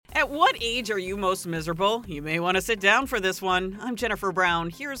At what age are you most miserable? You may want to sit down for this one. I'm Jennifer Brown.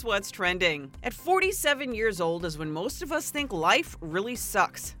 Here's what's trending. At 47 years old is when most of us think life really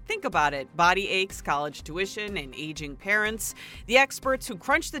sucks. Think about it. Body aches, college tuition, and aging parents. The experts who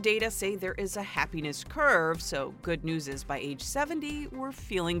crunch the data say there is a happiness curve, so good news is by age 70, we're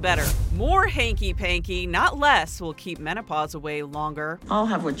feeling better. More hanky-panky, not less, will keep menopause away longer. I'll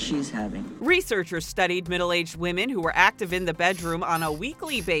have what she's having. Researchers studied middle-aged women who were active in the bedroom on a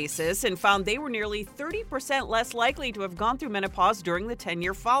weekly basis and found they were nearly 30% less likely to have gone through menopause during the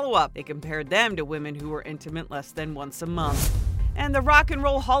 10-year follow-up. They compared them to women who were intimate less than once a month. And the Rock and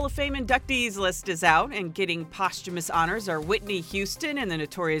Roll Hall of Fame inductees list is out, and getting posthumous honors are Whitney Houston and the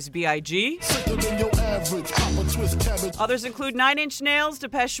Notorious B.I.G. Others include Nine Inch Nails,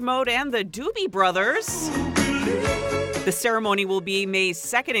 Depeche Mode, and the Doobie Brothers. The ceremony will be May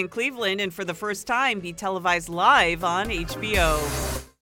 2nd in Cleveland and for the first time be televised live on HBO.